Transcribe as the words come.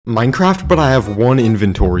Minecraft, but I have one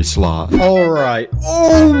inventory slot. Alright.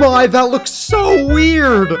 Oh my, that looks so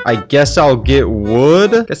weird. I guess I'll get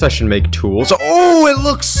wood. Guess I should make tools. Oh, it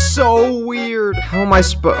looks so weird. How am I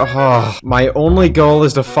my only goal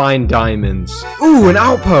is to find diamonds. Ooh, an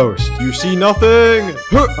outpost. You see nothing.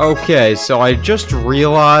 Okay, so I just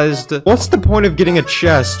realized, what's the point of getting a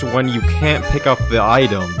chest when you can't pick up the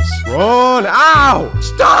items? Run! Ow!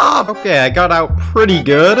 Stop! Okay, I got out pretty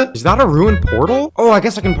good. Is that a ruined portal? Oh, I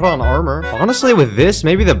guess I can put on armor. Honestly, with this,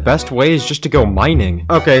 maybe the best way is just to go mining.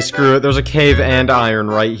 Okay, screw it. There's a cave and iron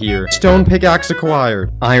right here. Stone pickaxe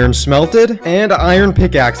acquired. Iron smelted and iron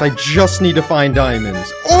pickaxe. I just need to find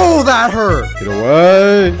diamonds. Oh, that hurt. Get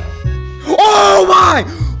away. Oh my!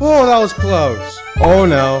 Oh, that was close. Oh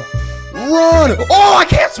no. Run! Oh, I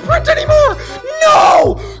can't sprint anymore!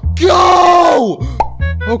 No! Go!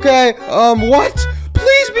 Okay, what?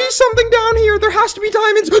 Please be something down here. There has to be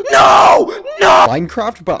diamonds. No! No!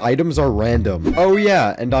 Minecraft, but items are random. Oh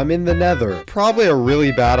yeah, and I'm in the nether. Probably a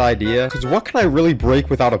really bad idea, because what can I really break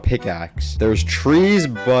without a pickaxe? There's trees,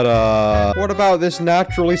 but what about this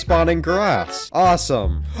naturally spawning grass?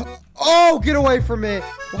 Awesome. Oh, get away from me.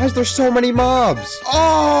 Why is there so many mobs?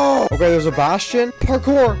 Oh! Okay, there's a bastion.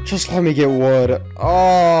 Parkour. Just let me get wood.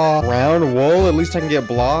 Oh, brown wool. At least I can get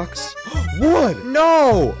blocks. Wood.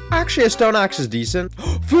 No. Actually, a stone axe is decent.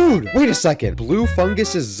 Food. Wait a second. Blue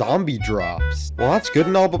fungus is zombie drops. Well, that's good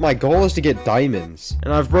and all, but my goal is to get diamonds.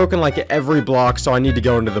 And I've broken like every block, so I need to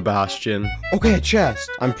go into the bastion. Okay, a chest.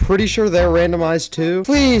 I'm pretty sure they're randomized too.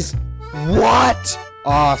 Please. What?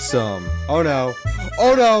 Awesome. Oh no.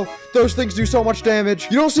 Oh no. Those things do so much damage.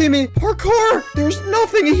 You don't see me. Parkour. There's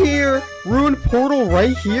nothing here. Ruined portal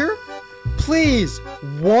right here. Please.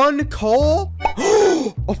 One coal.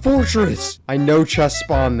 A fortress. I know chests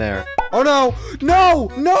spawn there. Oh no. No.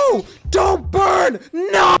 No. Don't burn.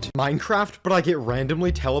 No. Minecraft, but I get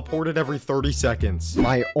randomly teleported every 30 seconds.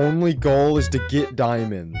 My only goal is to get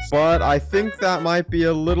diamonds. But I think that might be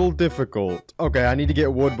a little difficult. Okay, I need to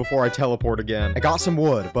get wood before I teleport again. I got some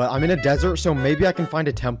wood, but I'm in a desert, so maybe I can find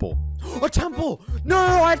a temple. A temple! No,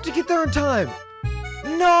 I have to get there in time.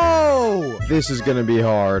 No! This is gonna be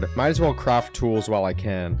hard. Might as well craft tools while I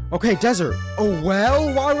can. Okay, desert. A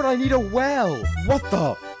well? Why would I need a well? What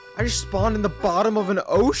the? I just spawned in the bottom of an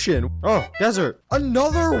ocean. Oh, desert.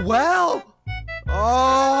 Another well?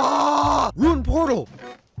 Oh! Ruined portal.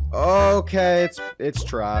 Okay, it's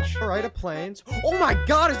trash. All right, a plains. Oh my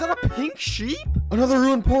god, is that a pink sheep? Another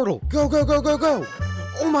ruined portal. Go, go, go, go, go.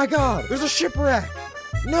 Oh my god, there's a shipwreck.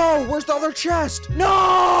 No, where's the other chest?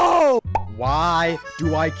 No! Why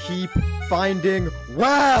do I keep finding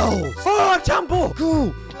wells? Oh, a temple!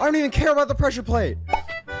 Cool. I don't even care about the pressure plate.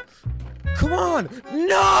 Come on!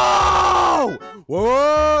 No!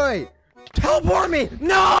 Wait! Teleport me!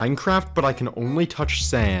 No! Minecraft, but I can only touch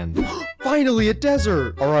sand. Finally, a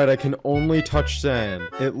desert! Alright, I can only touch sand.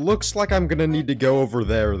 It looks like I'm gonna need to go over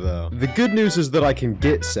there, though. The good news is that I can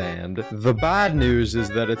get sand. The bad news is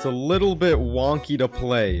that it's a little bit wonky to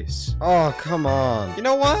place. Oh, come on. You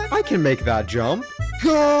know what? I can make that jump.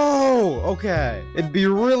 Go! Okay. It'd be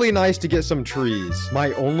really nice to get some trees.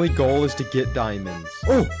 My only goal is to get diamonds.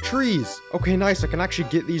 Oh, trees. Okay, nice. I can actually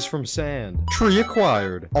get these from sand. Tree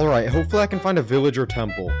acquired. Alright, hopefully I can find a village or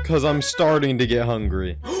temple, because I'm starting to get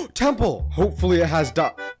hungry. Temple! Hopefully it has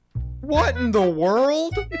What in the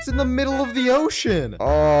world? It's in the middle of the ocean.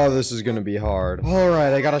 Oh, this is gonna be hard.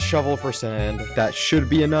 Alright, I got a shovel for sand. That should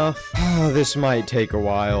be enough. This might take a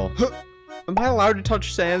while. Am I allowed to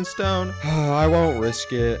touch sandstone? I won't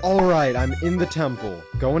risk it. Alright, I'm in the temple.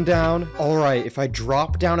 Going down. Alright, if I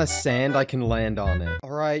drop down a sand, I can land on it.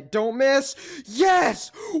 Alright, don't miss.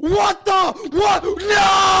 Yes! What the? What?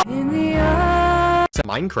 No! In the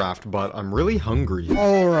Minecraft, but I'm really hungry.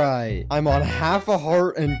 Alright, I'm on half a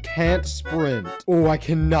heart and can't sprint. Oh, I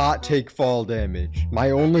cannot take fall damage.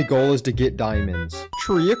 My only goal is to get diamonds.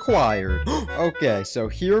 Tree acquired. Okay, so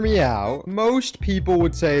hear me out. Most people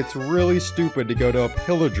would say it's really stupid to go to a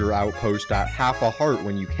pillager outpost at half a heart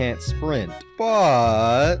when you can't sprint.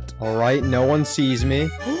 But, alright, no one sees me.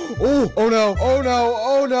 Oh no, oh no,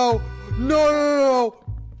 oh no. No, no, no, no.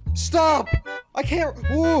 Stop! I can't.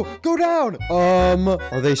 Whoa, go down.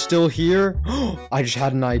 Are they still here? I just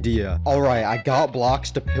had an idea. Alright, I got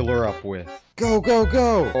blocks to pillar up with. Go, go,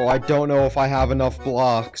 go. Oh, I don't know if I have enough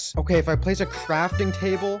blocks. Okay, if I place a crafting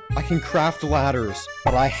table, I can craft ladders.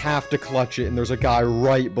 But I have to clutch it, and there's a guy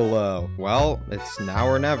right below. Well, it's now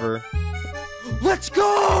or never. Let's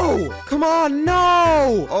go! Come on,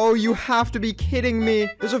 no! Oh, you have to be kidding me.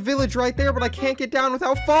 There's a village right there, but I can't get down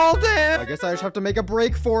without falling. I guess I just have to make a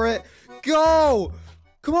break for it. Go!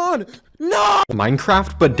 Come on! No!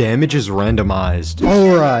 Minecraft, but damage is randomized.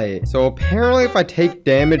 Alright, so apparently if I take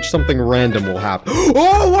damage, something random will happen.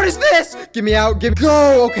 Oh, what is this? Get me out,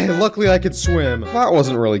 go! Okay, luckily I could swim. That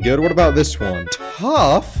wasn't really good. What about this one?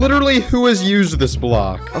 Tough? Literally, who has used this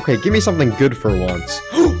block? Okay, give me something good for once.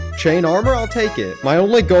 Chain armor? I'll take it. My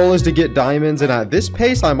only goal is to get diamonds, and at this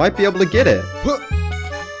pace, I might be able to get it. What,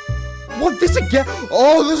 this again?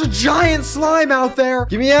 Oh, there's a giant slime out there.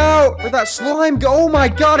 Get me out. Where'd that slime go? Oh my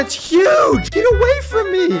god, it's huge. Get away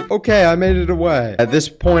from me. Okay, I made it away. At this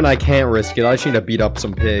point, I can't risk it. I just need to beat up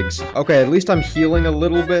some pigs. Okay, at least I'm healing a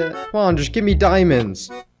little bit. Come on, just give me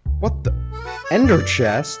diamonds. What the? Ender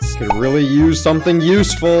chests? Could really use something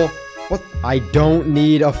useful. What? I don't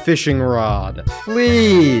need a fishing rod.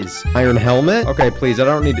 Please. Iron helmet? Okay, please, I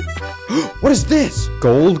don't need it. What is this?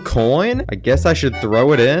 Gold coin? I guess I should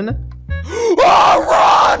throw it in. Oh,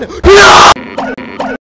 run! No!